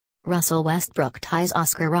Russell Westbrook ties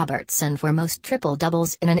Oscar Robertson for most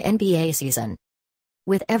triple-doubles in an NBA season.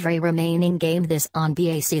 With every remaining game this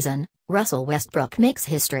NBA season, Russell Westbrook makes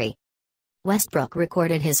history. Westbrook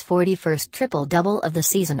recorded his 41st triple-double of the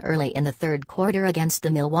season early in the third quarter against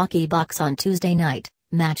the Milwaukee Bucks on Tuesday night,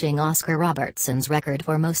 matching Oscar Robertson's record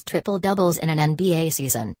for most triple-doubles in an NBA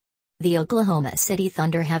season. The Oklahoma City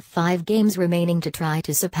Thunder have 5 games remaining to try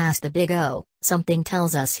to surpass the Big O. Something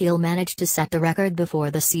tells us he'll manage to set the record before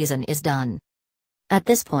the season is done. At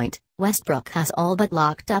this point, Westbrook has all but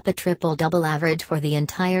locked up a triple-double average for the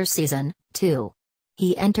entire season, too.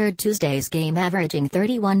 He entered Tuesday's game averaging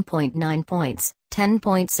 31.9 points,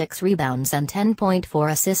 10.6 rebounds and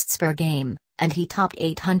 10.4 assists per game, and he topped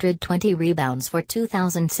 820 rebounds for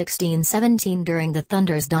 2016-17 during the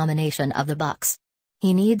Thunder's domination of the Bucks.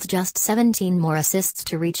 He needs just 17 more assists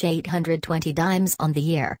to reach 820 dimes on the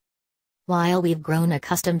year. While we've grown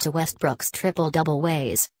accustomed to Westbrook's triple-double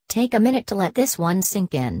ways, take a minute to let this one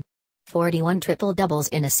sink in. 41 triple-doubles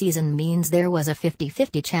in a season means there was a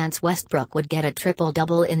 50-50 chance Westbrook would get a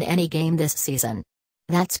triple-double in any game this season.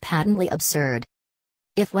 That's patently absurd.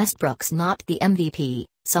 If Westbrook's not the MVP,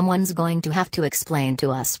 someone's going to have to explain to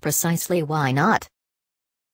us precisely why not.